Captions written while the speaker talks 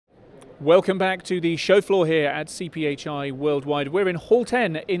Welcome back to the show floor here at CPhI Worldwide. We're in Hall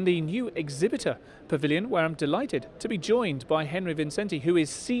 10 in the new exhibitor pavilion, where I'm delighted to be joined by Henry Vincenty, who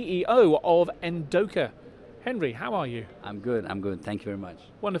is CEO of Endoca. Henry, how are you? I'm good. Thank you very much.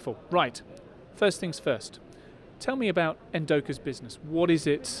 Wonderful. Right. First things first. Tell me about Endoca's business. What is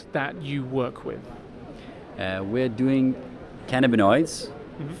it that you work with? We're doing cannabinoids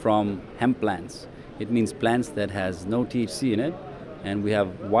from hemp plants. It means plants that has no THC in it, and we have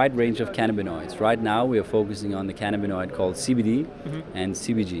a wide range of cannabinoids. Right now we are focusing on the cannabinoid called CBD and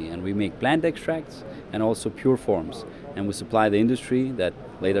CBG, and we make plant extracts and also pure forms, and we supply the industry that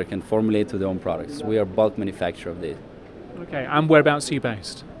later can formulate to their own products. We are bulk manufacturer of this. Okay, and whereabouts are you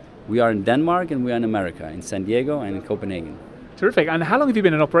based? We are in Denmark and we are in America, in San Diego and in Copenhagen. Terrific. And how long have you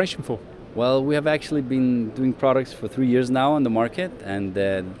been in operation for? Well, we have actually been doing products for 3 years now on the market, and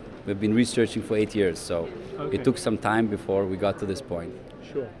we've been researching for 8 years, so it took some time before we got to this point.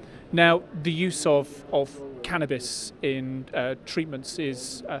 Sure. Now, the use of cannabis in treatments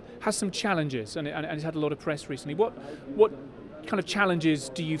has some challenges, and it's had a lot of press recently. What kind of challenges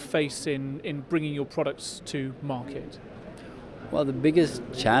do you face in bringing your products to market? Well, the biggest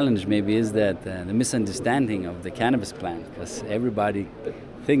challenge maybe is that the misunderstanding of the cannabis plant, because everybody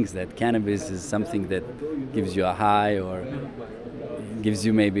thinks that cannabis is something that gives you a high or gives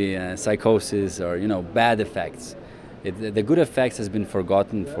you maybe psychosis or bad effects. The good effects has been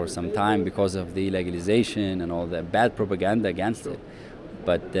forgotten for some time because of the legalization and all the bad propaganda against it.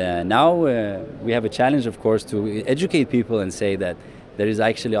 But now we have a challenge, of course, to educate people and say that there is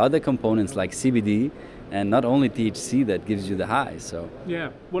actually other components like CBD and not only THC that gives you the high. So yeah,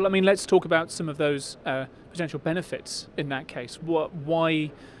 well, I mean, let's talk about some of those potential benefits in that case.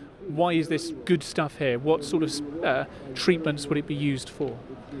 Why is this good stuff here? What sort of treatments would it be used for?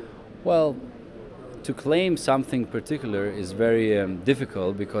 Well, to claim something particular is very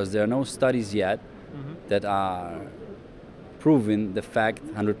difficult because there are no studies yet that are proving the fact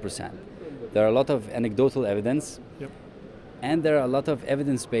 100%. There are a lot of anecdotal evidence. Yep. And there are a lot of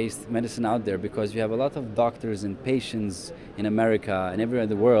evidence-based medicine out there because you have a lot of doctors and patients in America and everywhere in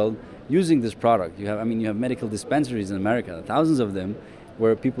the world using this product. You have medical dispensaries in America, thousands of them,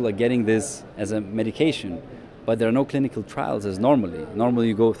 where people are getting this as a medication. But there are no clinical trials as normally. Normally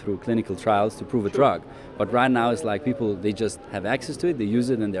you go through clinical trials to prove a drug. But right now it's like people, they just have access to it, they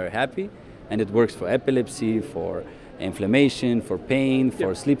use it and they're happy. And it works for epilepsy, for inflammation, for pain,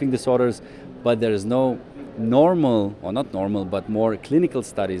 for sleeping disorders. But there is no normal, or not normal, but more clinical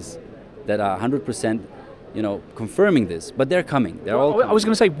studies that are 100% confirming this, but they're coming. I was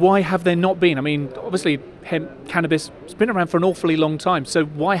going to say, why have there not been? I mean, obviously, cannabis has been around for an awfully long time, so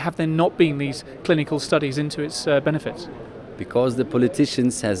why have there not been these clinical studies into its benefits? Because the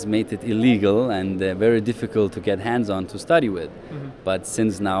politicians has made it illegal and very difficult to get hands on to study with. But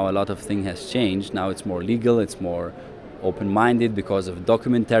since now a lot of things has changed, now it's more legal, it's more open-minded because of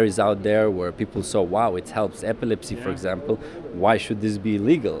documentaries out there where people saw, wow, it helps epilepsy, for example. Why should this be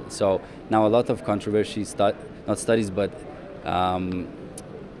illegal? So now a lot of controversy, not studies, but a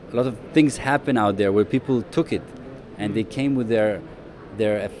lot of things happen out there where people took it and they came with their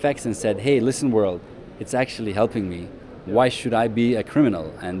effects and said, hey, listen world, it's actually helping me. Why should I be a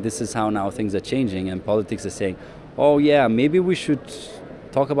criminal? And this is how now things are changing, and politics are saying, oh yeah, maybe we should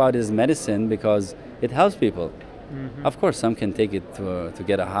talk about it as medicine because it helps people. Of course, some can take it to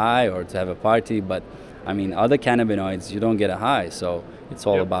get a high or to have a party, but I mean, other cannabinoids, you don't get a high, so it's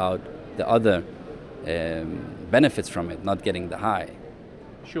all about the other benefits from it, not getting the high.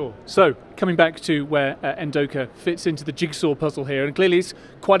 Sure. So, coming back to where Endoca fits into the jigsaw puzzle here, and clearly it's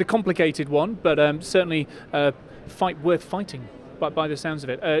quite a complicated one, but certainly fight worth fighting by the sounds of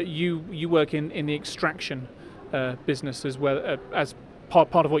it. You work in the extraction business as well as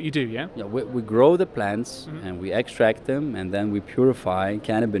part of what you do, yeah? Yeah, we grow the plants and we extract them, and then we purify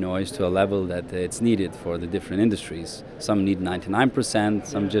cannabinoids to a level that it's needed for the different industries. Some need 99%,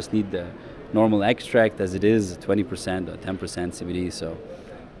 some just need the normal extract as it is, 20% or 10% CBD. So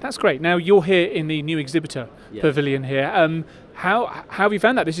that's great. Now you're here in the new exhibitor pavilion here. How have you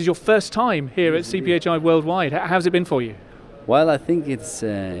found that? This is your first time here at CPhI Worldwide. How's it been for you? Well, I think it's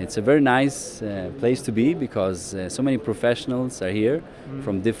a very nice place to be because so many professionals are here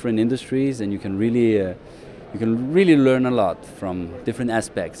from different industries, and you can really learn a lot from different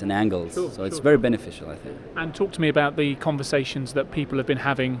aspects and angles. So it's very beneficial, I think. And talk to me about the conversations that people have been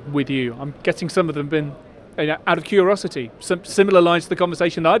having with you. I'm guessing some of them have been out of curiosity, some similar lines to the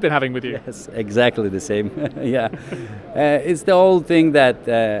conversation that I've been having with you. Yes, exactly the same. Yeah, it's the whole thing that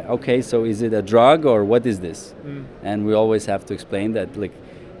okay, so is it a drug or what is this? And we always have to explain that, like,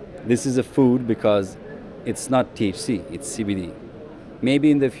 this is a food because it's not THC, it's CBD.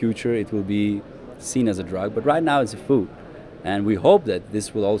 Maybe in the future it will be seen as a drug, but right now it's a food. And we hope that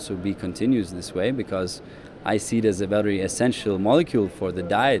this will also be continuous this way, because I see it as a very essential molecule for the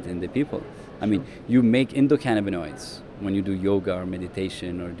diet in the people. I mean, you make endocannabinoids when you do yoga or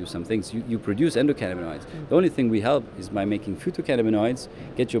meditation or do some things. You produce endocannabinoids. The only thing we help is by making phytocannabinoids,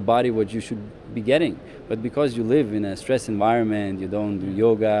 get your body what you should be getting. But because you live in a stress environment, you don't do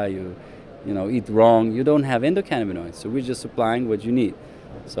yoga, you eat wrong, you don't have endocannabinoids. So we're just supplying what you need.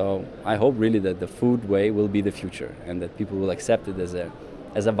 So I hope really that the food way will be the future and that people will accept it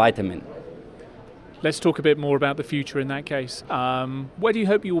as a vitamin. Let's talk a bit more about the future in that case. Where do you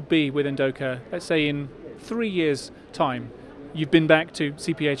hope you will be with Endoca? Let's say in 3 years' time. You've been back to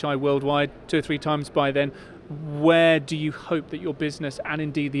CPhI worldwide 2 or 3 times by then. Where do you hope that your business and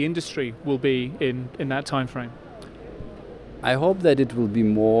indeed the industry will be in that time frame? I hope that it will be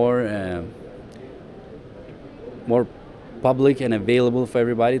more public and available for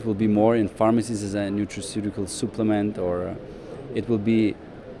everybody. It will be more in pharmacies as a nutraceutical supplement, or it will be.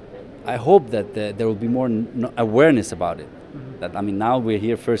 I hope that there will be more awareness about it. That, I mean, now we're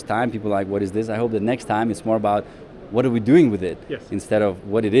here first time, people are like, what is this? I hope that next time it's more about what are we doing with it, yes, instead of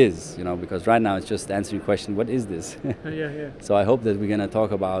what it is, because right now it's just answering the question, what is this? Yeah. So I hope that we're going to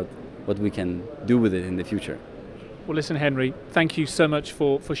talk about what we can do with it in the future. Well, listen, Henry, thank you so much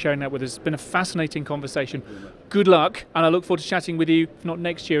for sharing that with us. It's been a fascinating conversation. Good luck, and I look forward to chatting with you, if not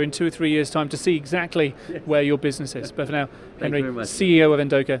next year, in 2 or 3 years' time, to see exactly where your business is. But for now, Henry, CEO of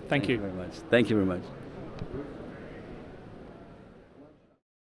Endoca, thank you. Thank you very much. Thank you very much.